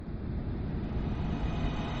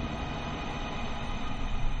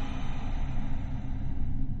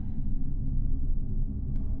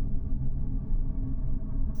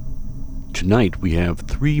tonight we have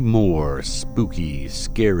 3 more spooky,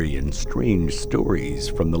 scary, and strange stories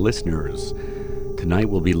from the listeners. Tonight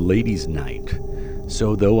will be Ladies' Night,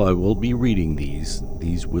 so though I will be reading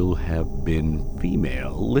these will have been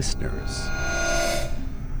female listeners.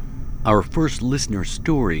 Our first listener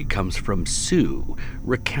story comes from Sue,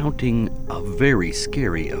 recounting a very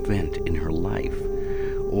scary event in her life,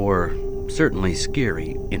 or certainly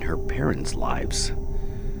scary in her parents' lives.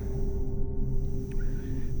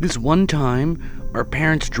 This one time, our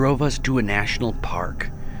parents drove us to a national park.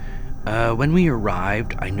 When we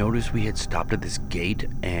arrived, I noticed we had stopped at this gate,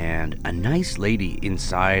 and a nice lady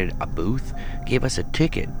inside a booth gave us a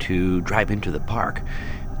ticket to drive into the park.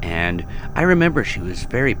 And I remember she was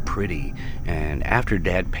very pretty, and after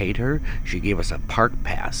Dad paid her, she gave us a park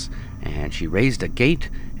pass, and she raised a gate,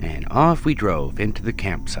 and off we drove into the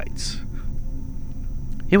campsites.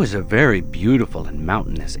 It was a very beautiful and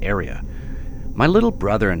mountainous area. My little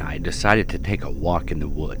brother and I decided to take a walk in the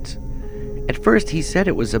woods. At first he said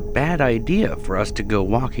it was a bad idea for us to go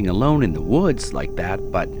walking alone in the woods like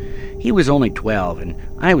that, but he was only 12 and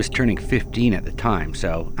I was turning 15 at the time,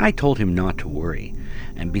 so I told him not to worry.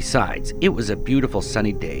 And besides, it was a beautiful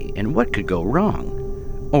sunny day, and what could go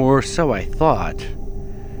wrong? Or so I thought.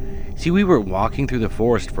 See, we were walking through the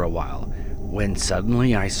forest for a while, when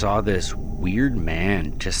suddenly I saw this weird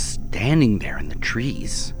man just standing there in the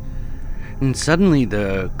trees. And suddenly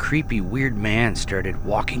the creepy weird man started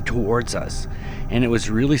walking towards us, and it was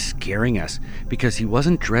really scaring us because he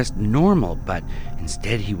wasn't dressed normal, but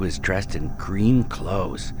instead he was dressed in green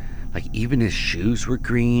clothes. Like even his shoes were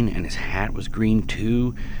green and his hat was green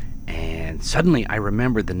too. And suddenly I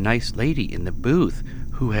remembered the nice lady in the booth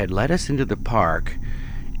who had led us into the park,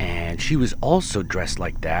 and she was also dressed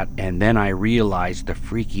like that. And then I realized the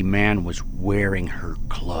freaky man was wearing her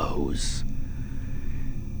clothes.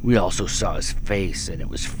 We also saw his face, and it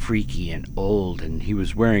was freaky and old, and he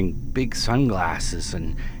was wearing big sunglasses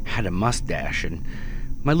and had a mustache, and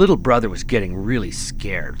my little brother was getting really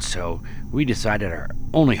scared, so we decided our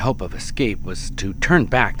only hope of escape was to turn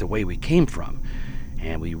back the way we came from,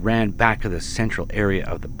 and we ran back to the central area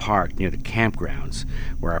of the park near the campgrounds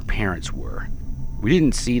where our parents were. We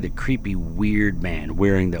didn't see the creepy weird man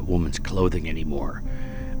wearing that woman's clothing anymore.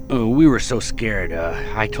 We were so scared,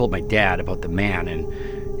 I told my dad about the man, and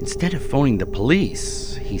instead of phoning the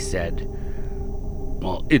police, he said,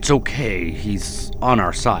 "Well, it's okay, he's on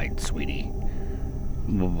our side, sweetie."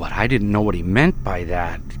 But I didn't know what he meant by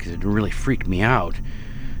that, because it really freaked me out.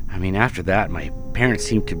 I mean, after that, my parents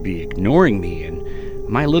seemed to be ignoring me, and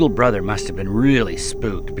my little brother must have been really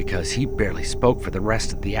spooked because he barely spoke for the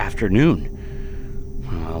rest of the afternoon.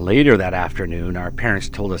 Later that afternoon, our parents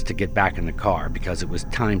told us to get back in the car because it was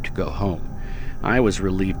time to go home. I was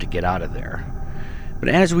relieved to get out of there. But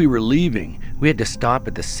as we were leaving, we had to stop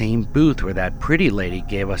at the same booth where that pretty lady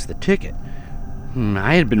gave us the ticket.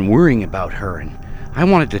 I had been worrying about her, and I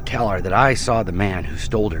wanted to tell her that I saw the man who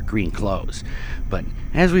stole her green clothes. But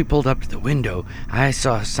as we pulled up to the window, I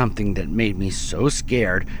saw something that made me so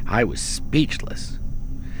scared I was speechless.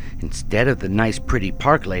 Instead of the nice pretty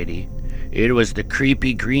park lady, it was the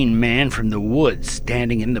creepy green man from the woods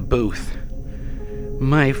standing in the booth.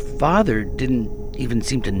 My father didn't even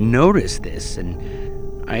seem to notice this, and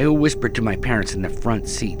I whispered to my parents in the front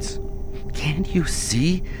seats, "Can't you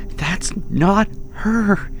see? That's not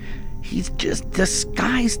her. He's just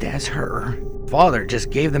disguised as her." Father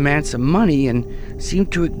just gave the man some money and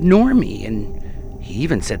seemed to ignore me, and he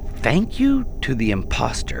even said thank you to the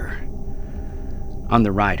imposter. On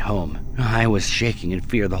the ride home, I was shaking in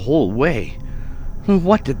fear the whole way.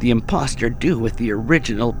 What did the imposter do with the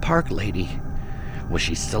original park lady? Was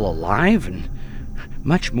she still alive? And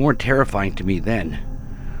much more terrifying to me then,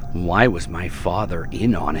 why was my father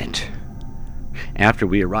in on it? After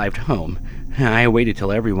we arrived home, I waited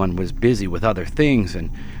till everyone was busy with other things, and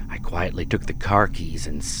I quietly took the car keys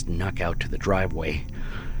and snuck out to the driveway.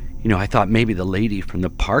 I thought maybe the lady from the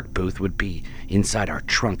park booth would be inside our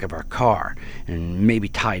trunk of our car, and maybe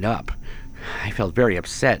tied up. I felt very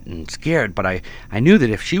upset and scared, but I knew that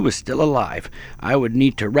if she was still alive, I would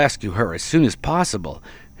need to rescue her as soon as possible.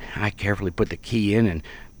 I carefully put the key in and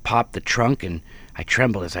popped the trunk, and I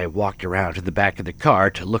trembled as I walked around to the back of the car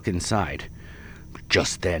to look inside.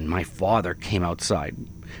 Just then, my father came outside, and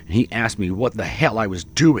he asked me what the hell I was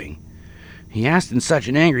doing. He asked in such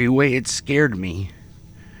an angry way it scared me.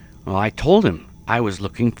 Well, I told him I was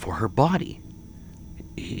looking for her body.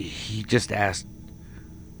 He just asked,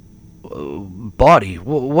 "Body?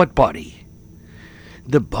 What body?"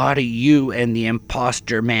 "The body you and the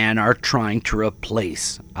imposter man are trying to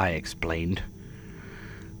replace," I explained.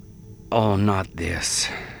 "Oh, not this."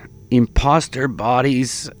 imposter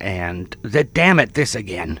bodies, and damn it, this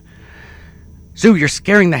again. Sue, you're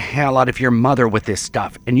scaring the hell out of your mother with this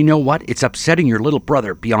stuff, and you know what? It's upsetting your little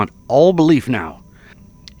brother beyond all belief now.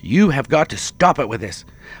 You have got to stop it with this.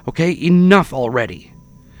 Okay, enough already.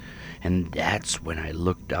 And that's when I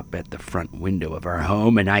looked up at the front window of our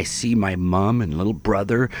home, and I see my mom and little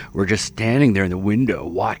brother were just standing there in the window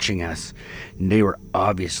watching us. And they were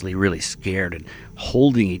obviously really scared and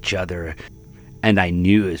holding each other. And I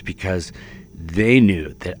knew it was because they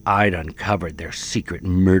knew that I'd uncovered their secret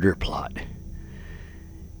murder plot.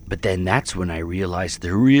 But then that's when I realized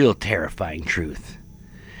the real terrifying truth.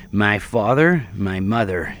 My father, my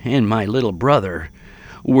mother, and my little brother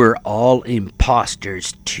were all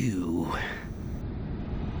imposters too.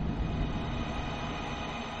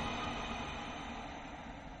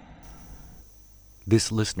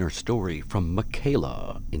 This listener story from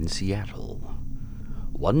Michaela in Seattle.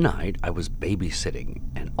 One night I was babysitting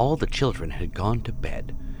and all the children had gone to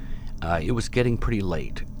bed. It was getting pretty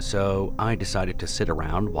late, so I decided to sit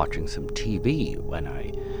around watching some TV when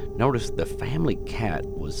I noticed the family cat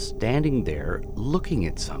was standing there looking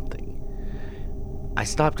at something. I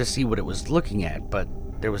stopped to see what it was looking at, but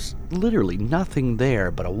there was literally nothing there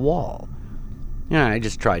but a wall. I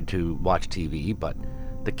just tried to watch TV, but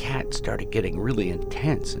the cat started getting really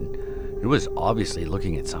intense, and it was obviously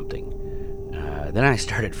looking at something. Then I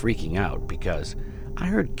started freaking out because I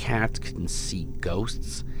heard cats can see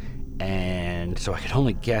ghosts, and so I could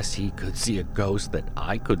only guess he could see a ghost that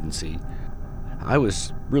I couldn't see. I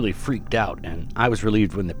was really freaked out, and I was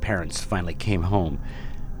relieved when the parents finally came home.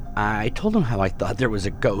 I told them how I thought there was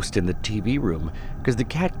a ghost in the TV room because the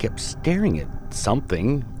cat kept staring at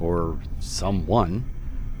something or someone.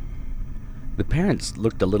 The parents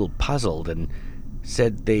looked a little puzzled and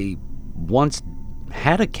said they once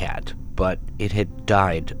had a cat, but it had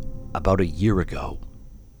died about a year ago.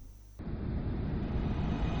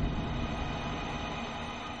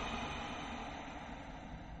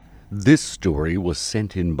 This story was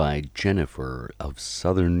sent in by Jennifer of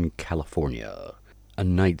Southern California. A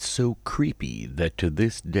night so creepy that to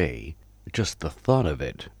this day, just the thought of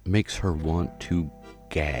it makes her want to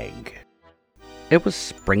gag. It was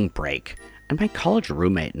spring break, and my college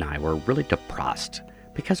roommate and I were really depressed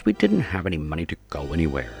because we didn't have any money to go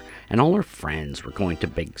anywhere, and all our friends were going to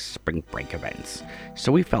big spring break events,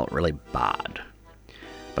 so we felt really bad.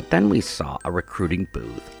 But then we saw a recruiting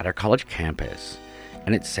booth at our college campus,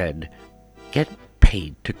 and it said, "Get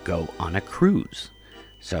paid to go on a cruise."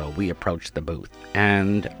 So we approached the booth,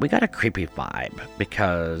 and we got a creepy vibe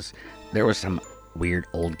because there was some weird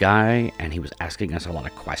old guy, and he was asking us a lot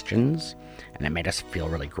of questions, and it made us feel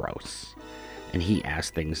really gross. And he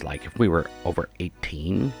asked things like if we were over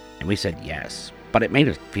 18, and we said yes, but it made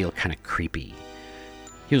us feel kind of creepy.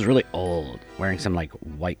 He was really old, wearing some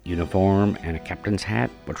white uniform and a captain's hat,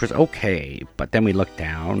 which was okay, but then we looked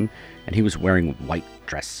down, and he was wearing white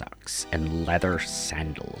dress socks and leather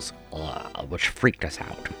sandals, which freaked us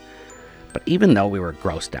out. But even though we were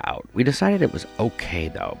grossed out, we decided it was okay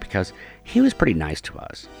though, because he was pretty nice to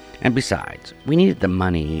us. And besides, we needed the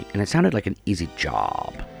money, and it sounded like an easy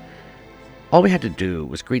job. All we had to do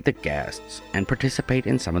was greet the guests and participate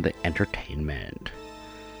in some of the entertainment.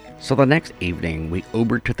 So the next evening, we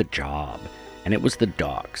Ubered to the job, and it was the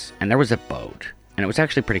docks, and there was a boat, and it was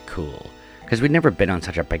actually pretty cool, because we'd never been on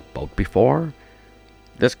such a big boat before.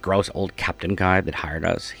 This gross old captain guy that hired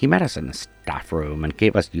us, he met us in the staff room and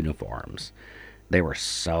gave us uniforms. They were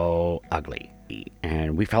so ugly,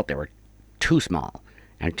 and we felt they were too small,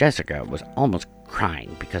 and Jessica was almost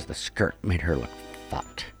crying because the skirt made her look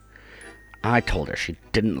fat. I told her she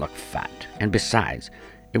didn't look fat, and besides,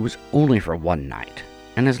 it was only for one night.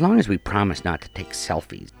 And as long as we promised not to take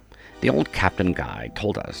selfies, the old captain guy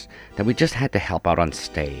told us that we just had to help out on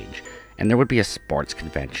stage, and there would be a sports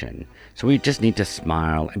convention, so we just need to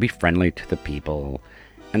smile and be friendly to the people,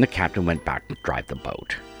 and the captain went back to drive the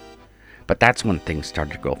boat. But that's when things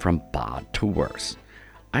started to go from bad to worse.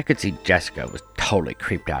 I could see Jessica was totally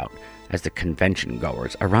creeped out as the convention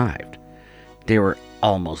goers arrived. They were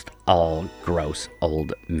almost all gross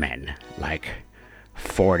old men,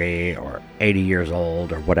 40 or 80 years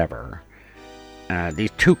old or whatever.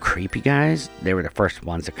 These two creepy guys, they were the first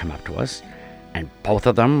ones to come up to us, and both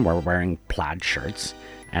of them were wearing plaid shirts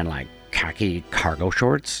and khaki cargo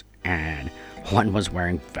shorts, and one was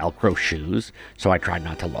wearing Velcro shoes, so I tried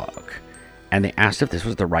not to look. And they asked if this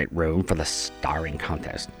was the right room for the starring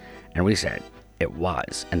contest, and we said it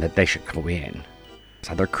was, and that they should go in. This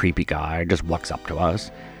other creepy guy just walks up to us,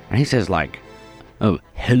 and he says "Oh,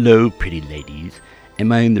 hello, pretty ladies.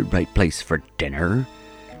 Am I in the right place for dinner?"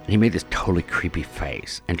 And he made this totally creepy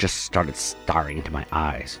face and just started staring into my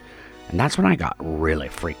eyes. And that's when I got really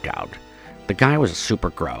freaked out. The guy was super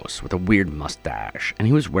gross with a weird mustache, and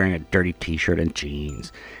he was wearing a dirty t-shirt and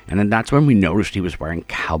jeans. And then that's when we noticed he was wearing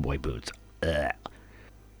cowboy boots. Ugh.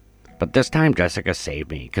 But this time Jessica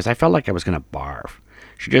saved me because I felt like I was going to barf.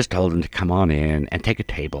 She just told him to come on in and take a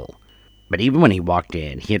table. But even when he walked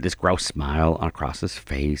in, he had this gross smile across his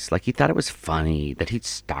face, like he thought it was funny that he'd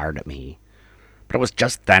stared at me. But it was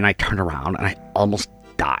just then I turned around and I almost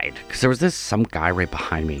died because there was some guy right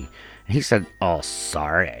behind me. And he said, "Oh,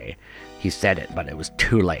 sorry." He said it, but it was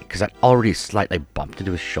too late because I'd already slightly bumped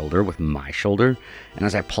into his shoulder with my shoulder. And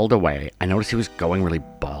as I pulled away, I noticed he was going really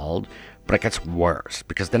bald. But it gets worse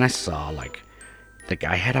because then I saw, the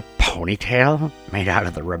guy had a ponytail made out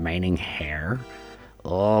of the remaining hair.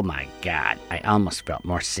 Oh my god, I almost felt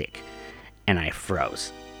more sick. And I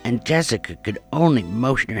froze. And Jessica could only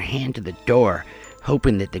motion her hand to the door,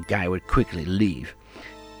 hoping that the guy would quickly leave.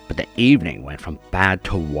 But the evening went from bad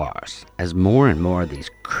to worse, as more and more of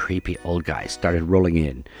these creepy old guys started rolling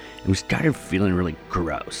in, and we started feeling really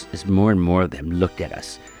gross as more and more of them looked at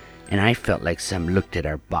us. And I felt like some looked at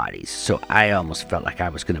our bodies, so I almost felt like I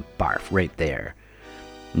was gonna barf right there.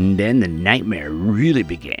 And then the nightmare really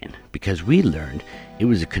began, because we learned it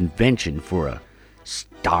was a convention for a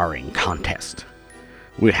starring contest.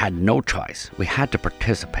 We had no choice. We had to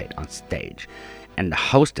participate on stage. And the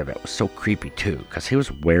host of it was so creepy too, because he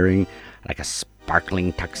was wearing like a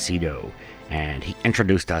sparkling tuxedo, and he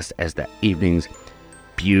introduced us as the evening's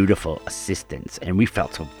beautiful assistants, and we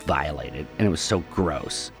felt so violated, and it was so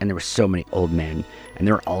gross, and there were so many old men, and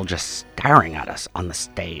they were all just staring at us on the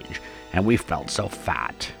stage, and we felt so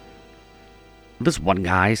fat. This one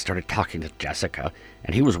guy started talking to Jessica,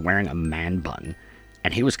 and he was wearing a man bun,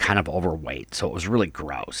 and he was kind of overweight, so it was really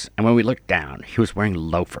gross. And when we looked down, he was wearing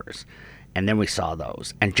loafers. And then we saw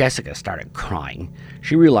those, and Jessica started crying.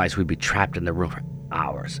 She realized we'd be trapped in the room for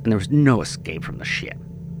hours, and there was no escape from the ship.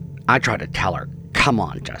 I tried to tell her, "Come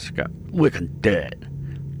on, Jessica, we can do it.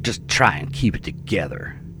 Just try and keep it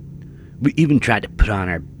together." We even tried to put on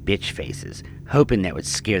our bitch faces, hoping that would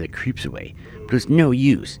scare the creeps away, but it was no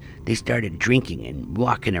use. They started drinking and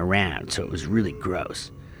walking around, so it was really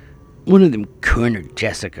gross. One of them cornered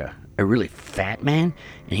Jessica, a really fat man,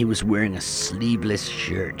 and he was wearing a sleeveless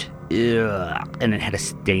shirt. Ugh, and it had a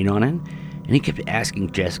stain on it, and he kept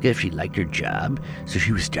asking Jessica if she liked her job, so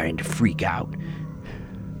she was starting to freak out.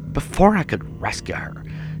 Before I could rescue her,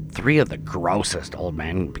 3 of the grossest old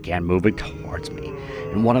men began moving towards me,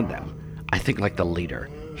 and one of them, I think like the leader,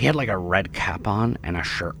 he had like a red cap on and a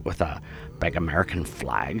shirt with a big American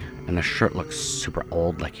flag, and the shirt looked super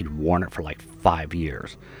old, like he'd worn it for like 5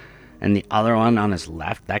 years. And the other one on his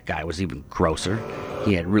left, that guy was even grosser.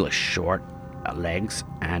 He had really short legs,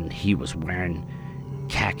 and he was wearing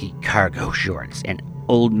khaki cargo shorts and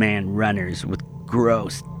old man runners with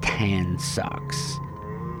gross tan socks.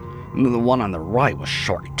 And the one on the right was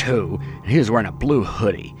short too, and he was wearing a blue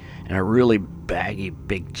hoodie and a really baggy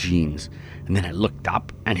big jeans. And then I looked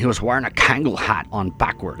up, and he was wearing a Kangol hat on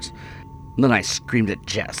backwards. And then I screamed at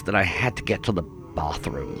Jess that I had to get to the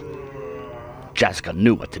bathroom. Jessica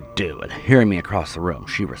knew what to do, and hearing me across the room,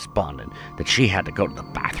 she responded that she had to go to the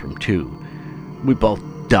bathroom too. We both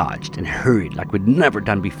dodged and hurried like we'd never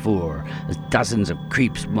done before, as dozens of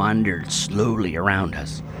creeps wandered slowly around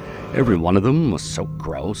us. Every one of them was so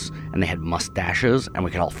gross, and they had mustaches, and we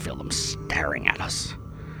could all feel them staring at us.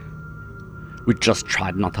 We just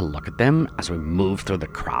tried not to look at them as we moved through the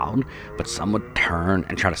crowd, but some would turn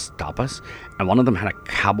and try to stop us, and one of them had a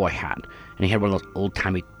cowboy hat, and he had one of those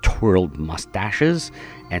old-timey twirled mustaches,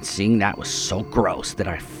 and seeing that was so gross that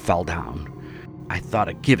I fell down. I thought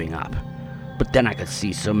of giving up, but then I could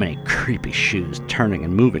see so many creepy shoes turning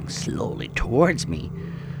and moving slowly towards me.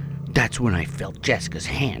 That's when I felt Jessica's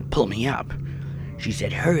hand pull me up. She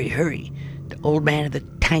said, "Hurry, hurry, the old man in the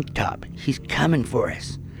tank top, he's coming for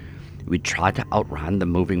us." We tried to outrun the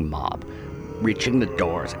moving mob, reaching the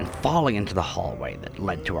doors and falling into the hallway that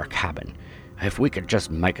led to our cabin. If we could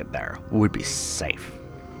just make it there, we'd be safe.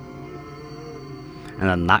 And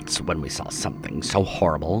then that's when we saw something so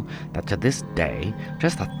horrible that to this day,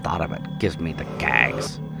 just the thought of it gives me the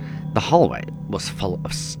gags. The hallway was full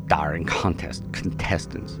of starring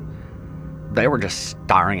contestants. They were just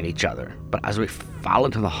staring at each other, but as we fell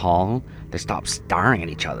into the hall, they stopped staring at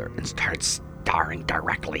each other and started staring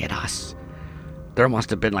directly at us. There must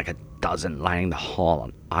have been like a dozen lining the hall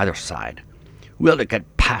on either side. We had to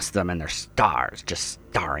get past them and their stars just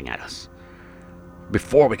staring at us.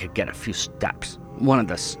 Before we could get a few steps, one of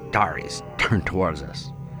the starries turned towards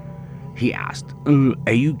us. He asked,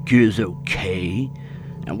 "Are you guys okay?"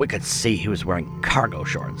 And we could see he was wearing cargo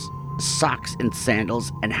shorts, socks and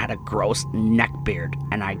sandals, and had a gross neck beard,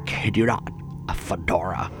 and I kid you not, a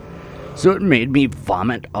fedora. So it made me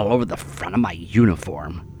vomit all over the front of my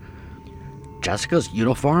uniform. Jessica's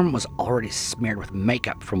uniform was already smeared with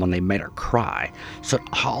makeup from when they made her cry, so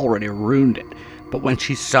it already ruined it. But when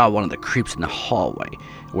she saw one of the creeps in the hallway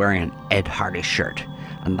wearing an Ed Hardy shirt,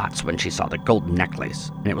 and that's when she saw the gold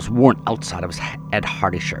necklace, and it was worn outside of his Ed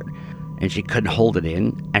Hardy shirt, and she couldn't hold it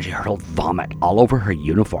in, and she hurled vomit all over her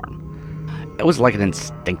uniform. It was like an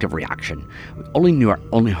instinctive reaction. We only knew our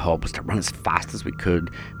only hope was to run as fast as we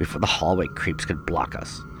could before the hallway creeps could block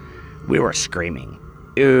us. We were screaming,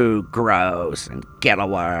 "Ew, gross," and "Get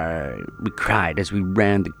away!" We cried as we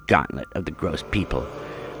ran the gauntlet of the gross people.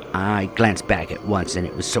 I glanced back at once, and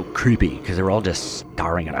it was so creepy because they were all just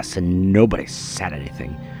staring at us, and nobody said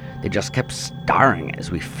anything. They just kept staring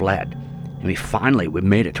as we fled, and we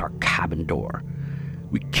made it to our cabin door.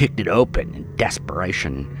 We kicked it open in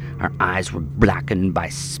desperation. Our eyes were blackened by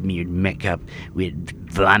smeared makeup. We had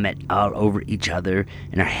vomit all over each other,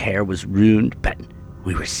 and our hair was ruined, but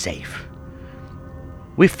we were safe.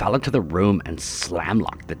 We fell into the room and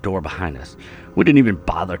slam-locked the door behind us. We didn't even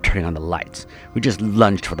bother turning on the lights. We just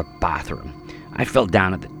lunged for the bathroom. I fell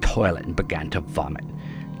down at the toilet and began to vomit.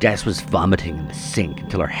 Jess was vomiting in the sink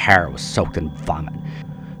until her hair was soaked in vomit.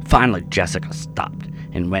 Finally, Jessica stopped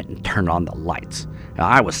and went and turned on the lights. Now,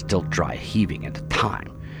 I was still dry heaving at the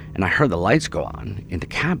time, and I heard the lights go on in the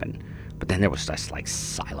cabin, but then there was just like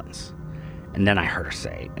silence. And then I heard her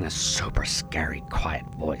say in a super scary, quiet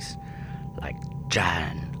voice, like,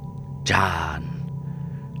 John.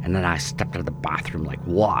 And then I stepped out of the bathroom like,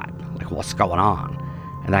 what? Like, what's going on?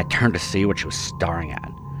 And I turned to see what she was staring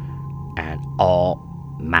at. And oh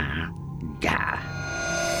my God.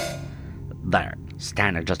 There,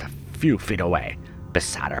 standing just a few feet away,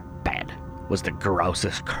 beside her bed, was the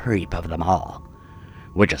grossest creep of them all.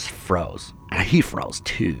 We just froze, and he froze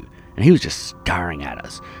too, and he was just staring at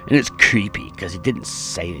us. And it's creepy because he didn't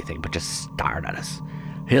say anything but just stared at us.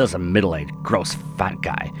 He was a middle-aged, gross fat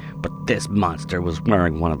guy, but this monster was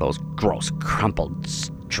wearing one of those gross, crumpled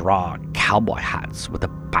straw cowboy hats with a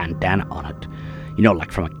bandana on it. You know,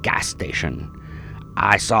 like from a gas station.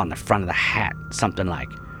 I saw on the front of the hat something like,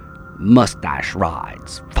 "Mustache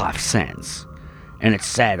rides, 5 cents." And it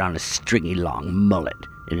said on a stringy long mullet,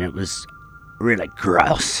 and it was really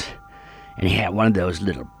gross. And he had one of those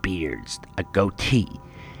little beards, a goatee,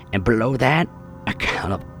 and below that, a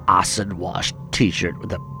kind of acid-washed t-shirt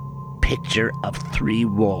with a picture of 3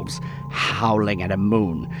 wolves howling at a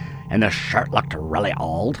moon, and the shirt looked really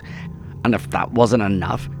old. And if that wasn't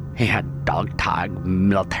enough, he had dog-tag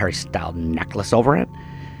military-style necklace over it,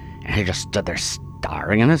 and he just stood there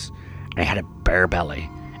staring at us, and he had a bare belly,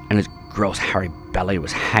 and his gross hairy belly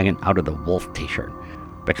was hanging out of the wolf t-shirt,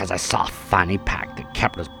 because I saw a fanny pack that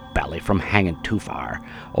kept his belly from hanging too far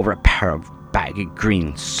over a pair of baggy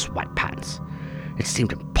green sweatpants. It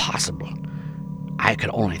seemed impossible. I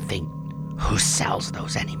could only think, who sells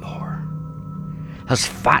those anymore? His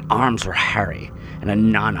fat arms were hairy, and a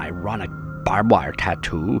non-ironic barbed wire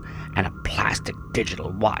tattoo and a plastic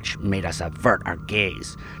digital watch made us avert our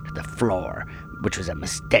gaze to the floor, which was a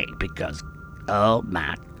mistake because, oh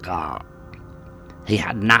my God, he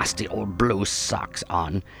had nasty old blue socks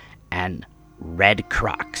on and red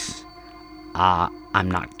Crocs.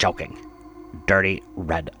 I'm not joking. Dirty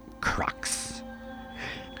red Crocs.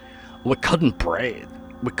 We couldn't breathe.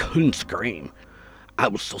 We couldn't scream. I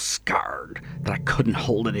was so scared that I couldn't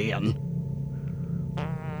hold it in.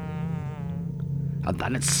 And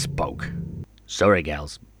then it spoke. "Sorry,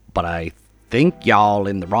 gals, but I think y'all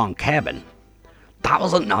in the wrong cabin." That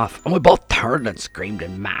was enough, and we both turned and screamed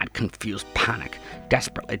in mad, confused panic,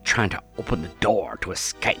 desperately trying to open the door to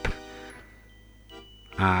escape.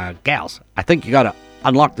 Gals, I think you gotta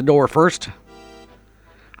unlock the door first."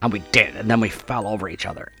 And we did, and then we fell over each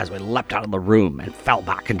other as we leapt out of the room and fell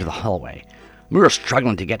back into the hallway. We were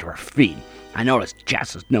struggling to get to our feet. I noticed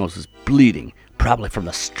Jess's nose was bleeding, probably from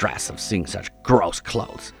the stress of seeing such gross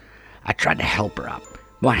clothes. I tried to help her up,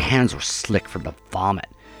 but my hands were slick from the vomit,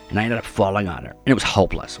 and I ended up falling on her, and it was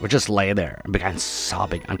hopeless. We just lay there and began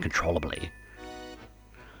sobbing uncontrollably.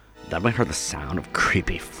 Then we heard the sound of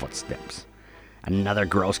creepy footsteps. Another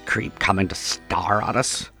gross creep coming to stare at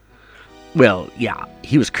us. Well, yeah,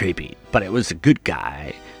 he was creepy, but it was a good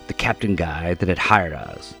guy, the captain guy that had hired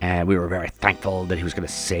us, and we were very thankful that he was going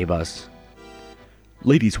to save us.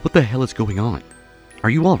 "Ladies, what the hell is going on? Are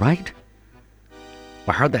you all right?"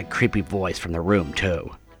 I heard that creepy voice from the room,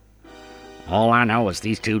 too. "All I know is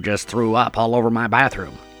these two just threw up all over my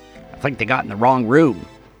bathroom. I think they got in the wrong room."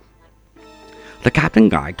 The captain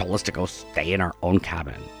guy told us to go stay in our own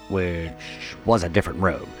cabin, which was a different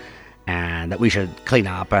room, and that we should clean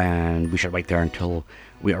up and we should wait there until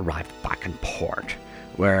we arrived back in port,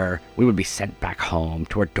 where we would be sent back home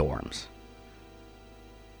to our dorms.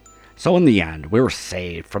 So in the end, we were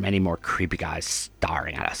saved from any more creepy guys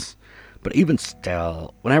staring at us. But even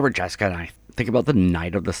still, whenever Jessica and I think about the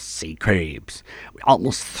night of the sea crabes, we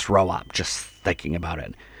almost throw up just thinking about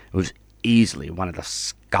it. It was easily one of the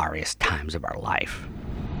scariest times of our life.